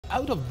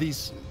out of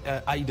these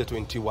IDA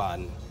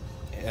 21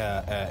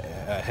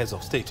 heads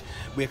of state,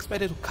 we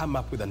expected to come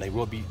up with a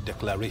Nairobi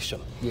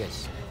declaration.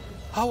 Yes.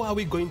 How are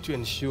we going to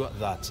ensure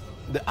that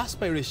the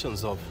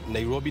aspirations of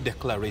Nairobi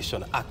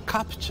declaration are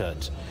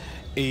captured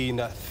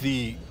in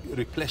the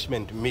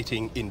replacement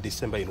meeting in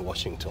December in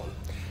Washington?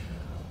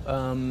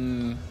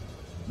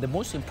 The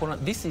most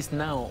important, this is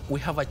now, we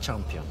have a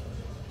champion.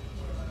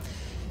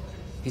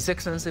 His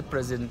Excellency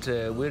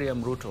President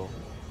William Ruto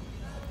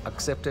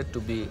accepted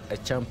to be a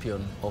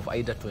champion of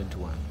IDA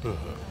 21.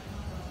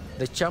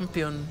 The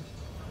champion,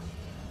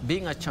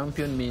 being a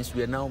champion means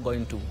we are now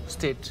going to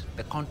state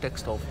the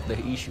context of the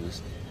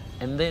issues,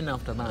 and then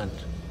after that,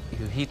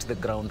 you hit the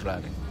ground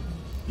running.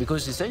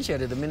 Because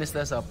essentially the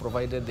ministers have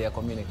provided their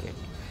communique.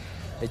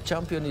 The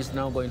champion is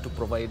now going to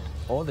provide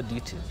all the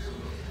details.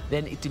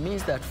 Then it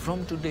means that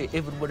from today,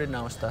 everybody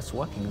now starts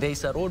working. There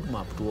is a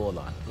roadmap to all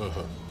that.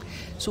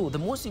 So the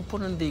most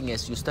important thing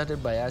is, you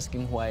started by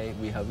asking why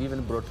we have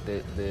even brought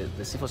the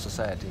civil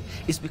society,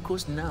 is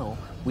because now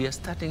we are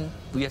starting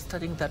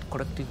that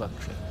corrective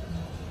action,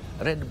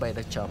 led by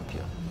the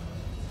champion.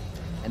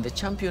 And the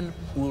champion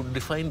will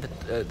define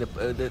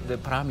the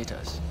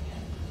parameters.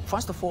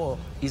 First of all,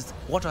 is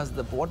what are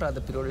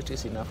the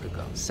priorities in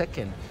Africa?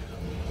 Second,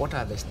 what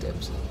are the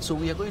steps? So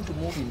we are going to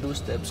move in those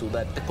steps so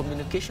that the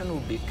communication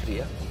will be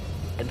clear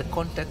and the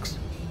context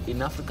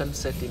in African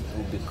setting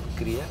will be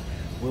clear.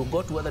 We'll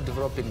go to other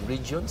developing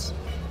regions.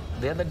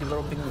 The other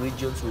developing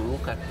regions will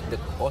look at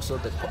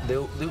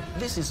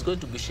this is going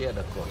to be shared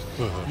across.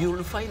 You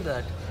will find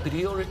that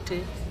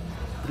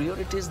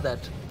priorities that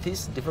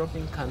these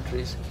developing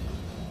countries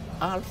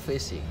are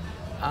facing,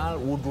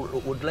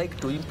 would like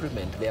to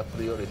implement their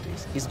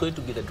priorities, is going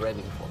to be the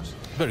driving force.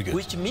 Very good.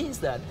 Which means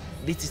that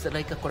this is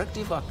like a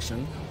corrective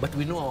action, but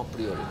we know our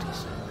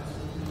priorities.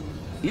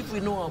 If we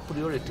know our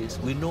priorities,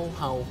 we know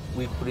how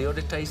we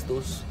prioritize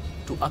those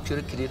to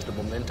actually create the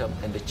momentum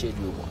and the change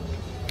we want.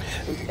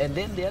 And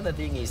then the other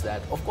thing is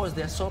that, of course,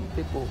 there are some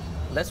people,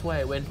 that's why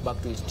I went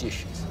back to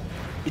institutions.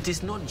 It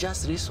is not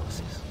just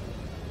resources.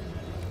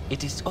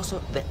 It is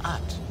also the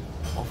art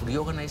of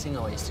reorganizing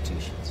our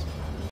institutions.